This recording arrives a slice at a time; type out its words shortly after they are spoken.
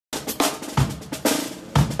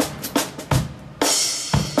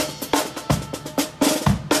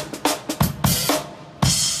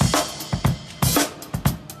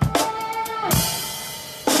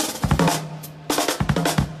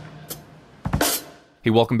Hey,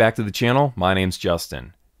 welcome back to the channel. My name's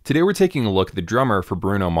Justin. Today we're taking a look at the drummer for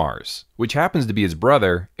Bruno Mars, which happens to be his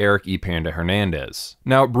brother, Eric E-Panda Hernandez.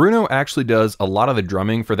 Now, Bruno actually does a lot of the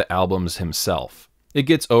drumming for the albums himself. It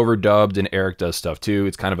gets overdubbed and Eric does stuff too.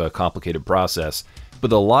 It's kind of a complicated process, but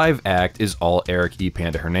the live act is all Eric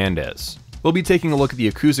E-Panda Hernandez. We'll be taking a look at the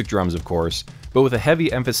acoustic drums, of course, but with a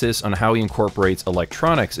heavy emphasis on how he incorporates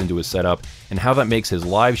electronics into his setup and how that makes his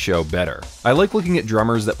live show better. I like looking at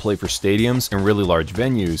drummers that play for stadiums and really large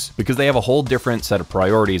venues because they have a whole different set of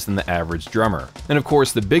priorities than the average drummer. And of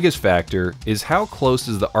course, the biggest factor is how close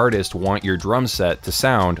does the artist want your drum set to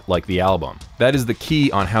sound like the album. That is the key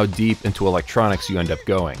on how deep into electronics you end up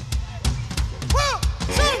going.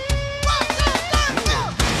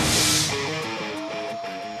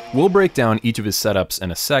 We'll break down each of his setups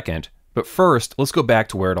in a second, but first, let's go back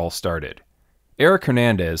to where it all started. Eric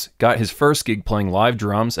Hernandez got his first gig playing live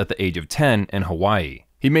drums at the age of 10 in Hawaii.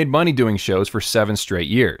 He made money doing shows for 7 straight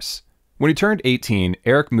years. When he turned 18,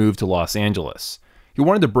 Eric moved to Los Angeles. He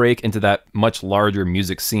wanted to break into that much larger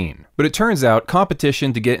music scene. But it turns out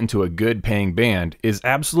competition to get into a good paying band is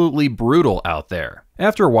absolutely brutal out there.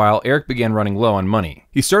 After a while, Eric began running low on money.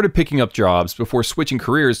 He started picking up jobs before switching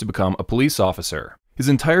careers to become a police officer. His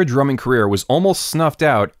entire drumming career was almost snuffed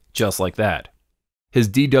out just like that. His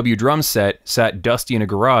DW drum set sat dusty in a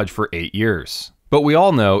garage for 8 years. But we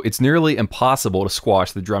all know it's nearly impossible to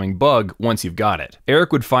squash the drumming bug once you've got it.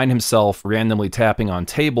 Eric would find himself randomly tapping on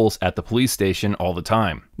tables at the police station all the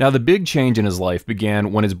time. Now, the big change in his life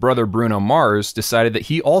began when his brother Bruno Mars decided that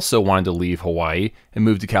he also wanted to leave Hawaii and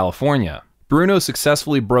move to California. Bruno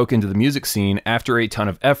successfully broke into the music scene after a ton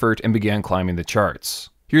of effort and began climbing the charts.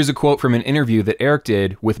 Here's a quote from an interview that Eric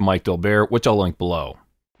did with Mike Dolbear, which I'll link below.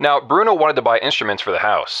 Now, Bruno wanted to buy instruments for the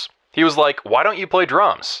house. He was like, why don't you play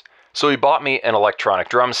drums? So he bought me an electronic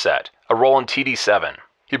drum set, a Roland TD50.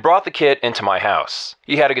 He brought the kit into my house.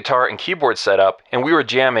 He had a guitar and keyboard set up, and we were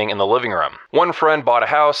jamming in the living room. One friend bought a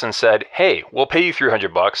house and said, hey, we'll pay you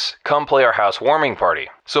 $300, come play our house warming party.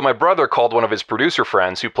 So my brother called one of his producer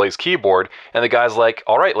friends who plays keyboard, and the guy's like,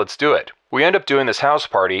 all right, let's do it. We end up doing this house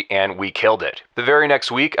party, and we killed it. The very next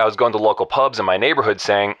week, I was going to local pubs in my neighborhood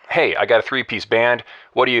saying, hey, I got a 3-piece band,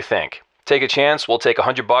 what do you think? Take a chance, we'll take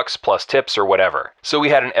 $100 plus tips or whatever. So we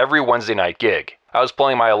had an every Wednesday night gig. I was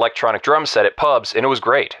playing my electronic drum set at pubs, and it was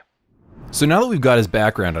great. So now that we've got his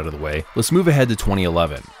background out of the way, let's move ahead to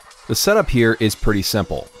 2011. The setup here is pretty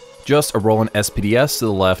simple. Just a Roland SPDS to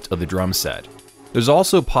the left of the drum set. There's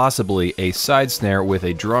also possibly a side snare with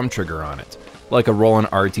a drum trigger on it, like a Roland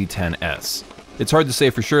RT10S. It's hard to say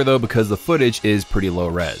for sure though because the footage is pretty low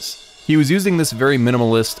res. He was using this very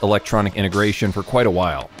minimalist electronic integration for quite a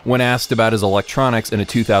while. When asked about his electronics in a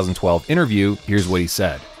 2012 interview, here's what he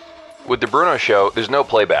said. With the Bruno show, there's no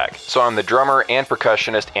playback, so I'm the drummer and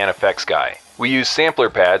percussionist and effects guy. We use sampler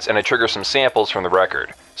pads and I trigger some samples from the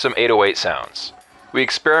record, some 808 sounds. We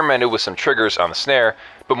experimented with some triggers on the snare,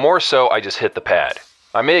 but more so I just hit the pad.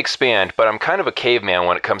 I may expand, but I'm kind of a caveman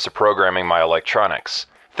when it comes to programming my electronics.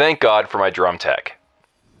 Thank God for my drum tech.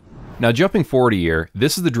 Now jumping forward a year,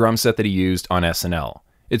 this is the drum set that he used on SNL.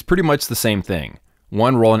 It's pretty much the same thing.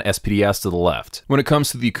 One Roland SPDS to the left. When it comes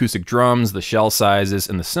to the acoustic drums, the shell sizes,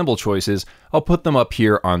 and the cymbal choices, I'll put them up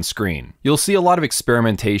here on screen. You'll see a lot of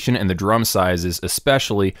experimentation in the drum sizes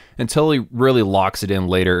especially until he really locks it in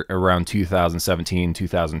later around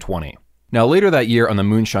 2017-2020. Now later that year on the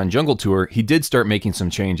Moonshine Jungle Tour, he did start making some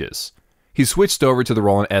changes. He switched over to the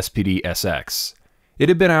Roland SPD SX. It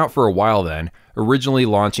had been out for a while then, originally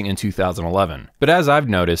launching in 2011. But as I've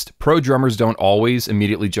noticed, pro drummers don't always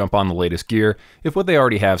immediately jump on the latest gear if what they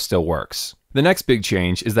already have still works. The next big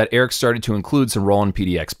change is that Eric started to include some Roland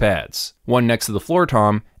PDX pads, one next to the floor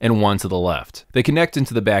tom and one to the left. They connect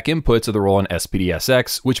into the back inputs of the Roland SPD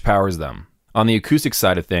SX, which powers them. On the acoustic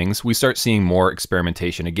side of things, we start seeing more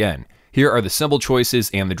experimentation again. Here are the cymbal choices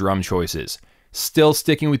and the drum choices, still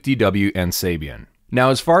sticking with DW and Sabian. Now,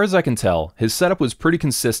 as far as I can tell, his setup was pretty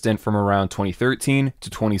consistent from around 2013 to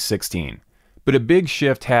 2016. But a big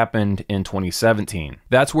shift happened in 2017.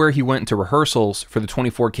 That's where he went into rehearsals for the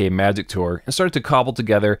 24K Magic Tour and started to cobble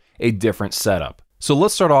together a different setup. So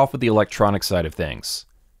let's start off with the electronic side of things.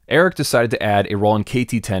 Eric decided to add a Roland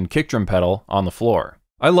KT10 kick drum pedal on the floor.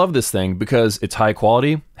 I love this thing because it's high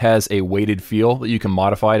quality, has a weighted feel that you can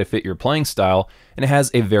modify to fit your playing style, and it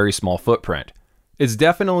has a very small footprint. It's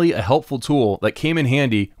definitely a helpful tool that came in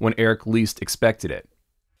handy when Eric least expected it.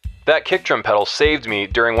 That kick drum pedal saved me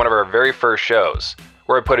during one of our very first shows,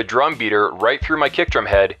 where I put a drum beater right through my kick drum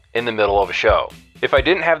head in the middle of a show. If I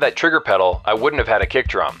didn't have that trigger pedal, I wouldn't have had a kick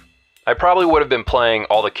drum. I probably would have been playing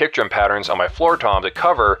all the kick drum patterns on my floor tom to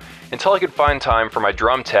cover until I could find time for my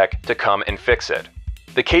drum tech to come and fix it.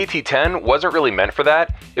 The KT10 wasn't really meant for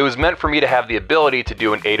that, it was meant for me to have the ability to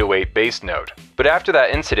do an 808 bass note. But after that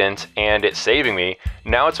incident, and it saving me,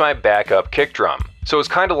 now it's my backup kick drum. So it's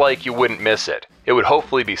kinda like you wouldn't miss it. It would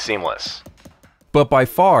hopefully be seamless. But by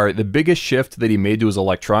far, the biggest shift that he made to his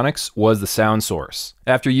electronics was the sound source.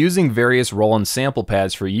 After using various Roland sample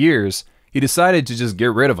pads for years, he decided to just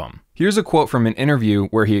get rid of them. Here's a quote from an interview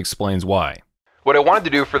where he explains why. What I wanted to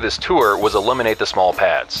do for this tour was eliminate the small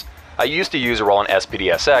pads. I used to use a Roland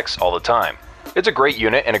SPD-SX all the time. It's a great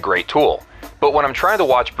unit and a great tool. But when I'm trying to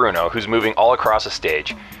watch Bruno, who's moving all across the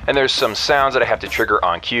stage, and there's some sounds that I have to trigger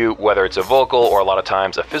on cue, whether it's a vocal or a lot of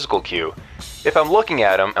times a physical cue, if I'm looking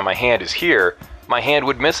at him and my hand is here, my hand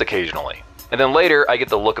would miss occasionally. And then later I get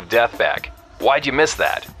the look of death back. Why'd you miss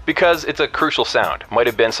that? Because it's a crucial sound. Might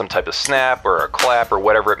have been some type of snap or a clap or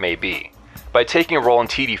whatever it may be. By taking a Roland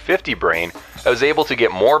TD50 brain, I was able to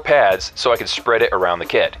get more pads so I could spread it around the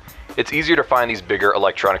kit. It's easier to find these bigger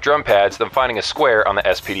electronic drum pads than finding a square on the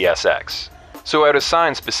SPD-SX. So I would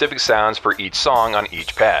assign specific sounds for each song on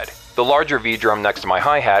each pad. The larger V drum next to my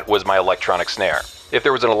hi-hat was my electronic snare. If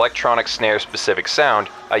there was an electronic snare specific sound,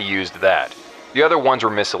 I used that. The other ones were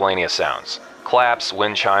miscellaneous sounds. Claps,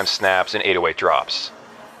 wind chimes, snaps, and 808 drops.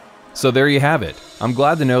 So there you have it. I'm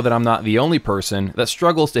glad to know that I'm not the only person that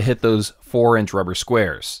struggles to hit those 4-inch rubber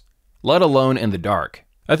squares, let alone in the dark.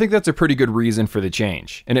 I think that's a pretty good reason for the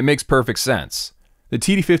change, and it makes perfect sense. The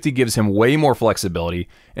TD50 gives him way more flexibility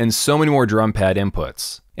and so many more drum pad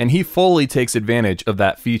inputs, and he fully takes advantage of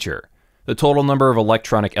that feature. The total number of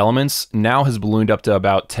electronic elements now has ballooned up to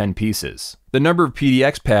about 10 pieces. The number of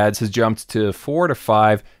PDX pads has jumped to 4 to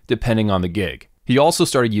 5 depending on the gig. He also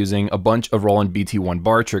started using a bunch of Roland BT1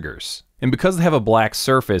 Bar Triggers. And because they have a black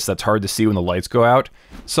surface that's hard to see when the lights go out,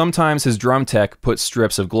 sometimes his drum tech puts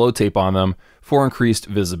strips of glow tape on them for increased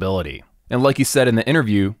visibility. And like he said in the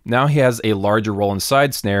interview, now he has a larger Roland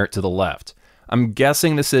side snare to the left. I'm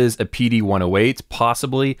guessing this is a PD108,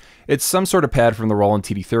 possibly. It's some sort of pad from the Roland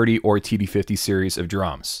TD30 or TD50 series of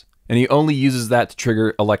drums. And he only uses that to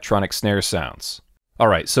trigger electronic snare sounds.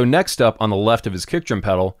 Alright, so next up on the left of his kick drum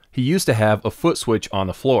pedal, he used to have a foot switch on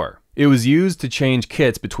the floor. It was used to change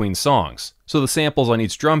kits between songs, so the samples on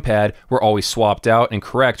each drum pad were always swapped out and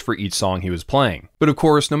correct for each song he was playing. But of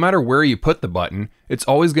course, no matter where you put the button, it's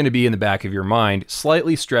always going to be in the back of your mind,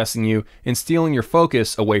 slightly stressing you and stealing your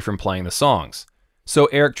focus away from playing the songs. So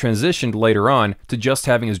Eric transitioned later on to just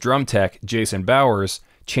having his drum tech, Jason Bowers,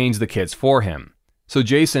 change the kits for him. So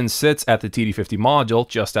Jason sits at the TD50 module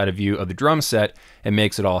just out of view of the drum set and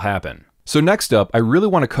makes it all happen. So next up, I really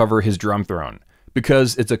want to cover his drum throne,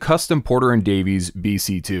 because it's a custom Porter & Davies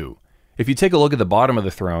BC2. If you take a look at the bottom of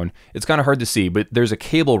the throne, it's kind of hard to see, but there's a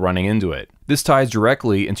cable running into it. This ties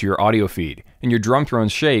directly into your audio feed, and your drum throne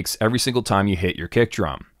shakes every single time you hit your kick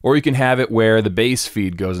drum. Or you can have it where the bass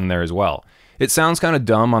feed goes in there as well. It sounds kind of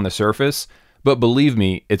dumb on the surface, but believe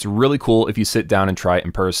me, it's really cool if you sit down and try it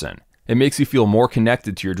in person. It makes you feel more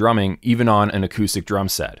connected to your drumming, even on an acoustic drum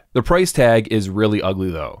set. The price tag is really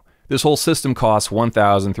ugly though. This whole system costs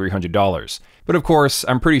 $1,300. But of course,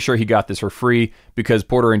 I'm pretty sure he got this for free because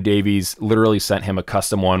Porter & Davies literally sent him a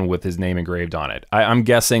custom one with his name engraved on it. I'm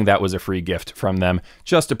guessing that was a free gift from them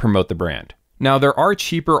just to promote the brand. Now, there are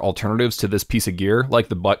cheaper alternatives to this piece of gear, like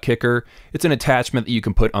the butt kicker. It's an attachment that you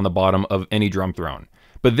can put on the bottom of any drum throne.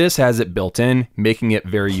 But this has it built in, making it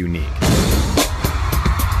very unique.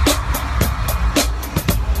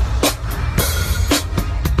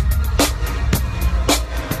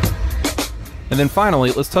 And then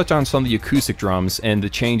finally, let's touch on some of the acoustic drums and the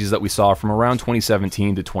changes that we saw from around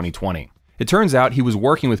 2017 to 2020. It turns out he was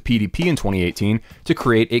working with PDP in 2018 to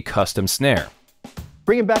create a custom snare.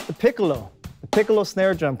 Bringing back the piccolo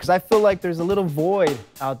snare drum, because I feel like there's a little void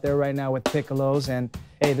out there right now with piccolos, and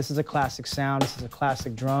hey, this is a classic sound, this is a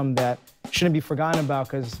classic drum that shouldn't be forgotten about,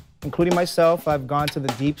 because including myself, I've gone to the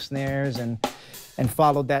deep snares and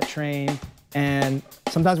followed that train, and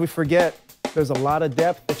sometimes we forget there's a lot of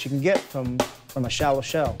depth that you can get from a shallow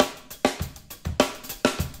shell.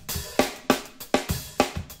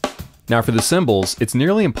 Now for the cymbals, it's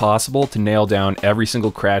nearly impossible to nail down every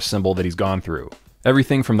single crash cymbal that he's gone through.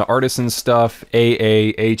 Everything from the artisan stuff,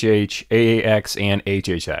 AA, HH, AAX, and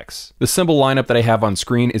HHX. The cymbal lineup that I have on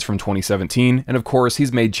screen is from 2017, and of course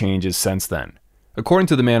he's made changes since then. According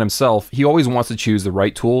to the man himself, he always wants to choose the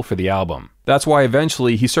right tool for the album. That's why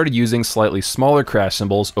eventually he started using slightly smaller crash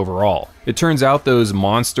cymbals overall. It turns out those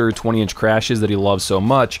monster 20-inch crashes that he loves so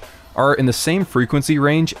much are in the same frequency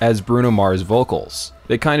range as Bruno Mars vocals.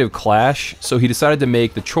 They kind of clash, so he decided to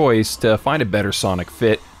make the choice to find a better sonic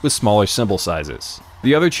fit with smaller cymbal sizes.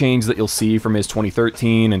 The other change that you'll see from his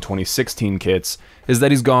 2013 and 2016 kits is that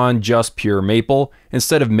he's gone just pure maple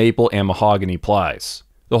instead of maple and mahogany plies.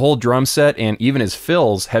 The whole drum set and even his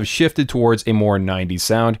fills have shifted towards a more 90s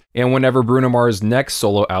sound, and whenever Bruno Mars' next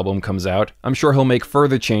solo album comes out, I'm sure he'll make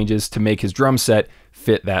further changes to make his drum set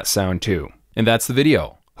fit that sound too. And that's the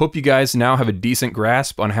video. Hope you guys now have a decent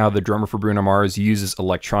grasp on how the drummer for Bruno Mars uses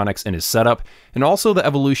electronics in his setup, and also the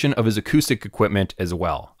evolution of his acoustic equipment as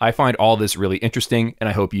well. I find all this really interesting, and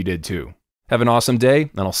I hope you did too. Have an awesome day,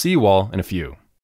 and I'll see you all in a few.